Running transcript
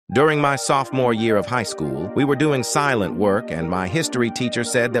During my sophomore year of high school, we were doing silent work and my history teacher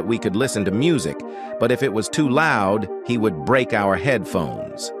said that we could listen to music, but if it was too loud, he would break our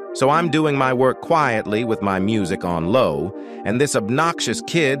headphones. So I'm doing my work quietly with my music on low, and this obnoxious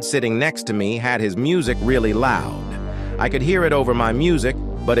kid sitting next to me had his music really loud. I could hear it over my music,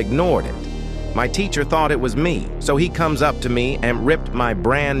 but ignored it. My teacher thought it was me, so he comes up to me and ripped my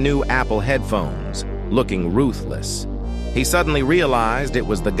brand new Apple headphones, looking ruthless. He suddenly realized it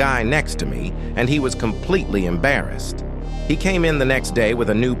was the guy next to me, and he was completely embarrassed. He came in the next day with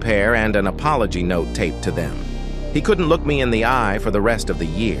a new pair and an apology note taped to them. He couldn't look me in the eye for the rest of the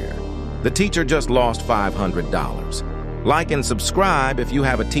year. The teacher just lost $500. Like and subscribe if you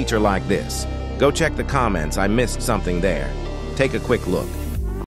have a teacher like this. Go check the comments, I missed something there. Take a quick look.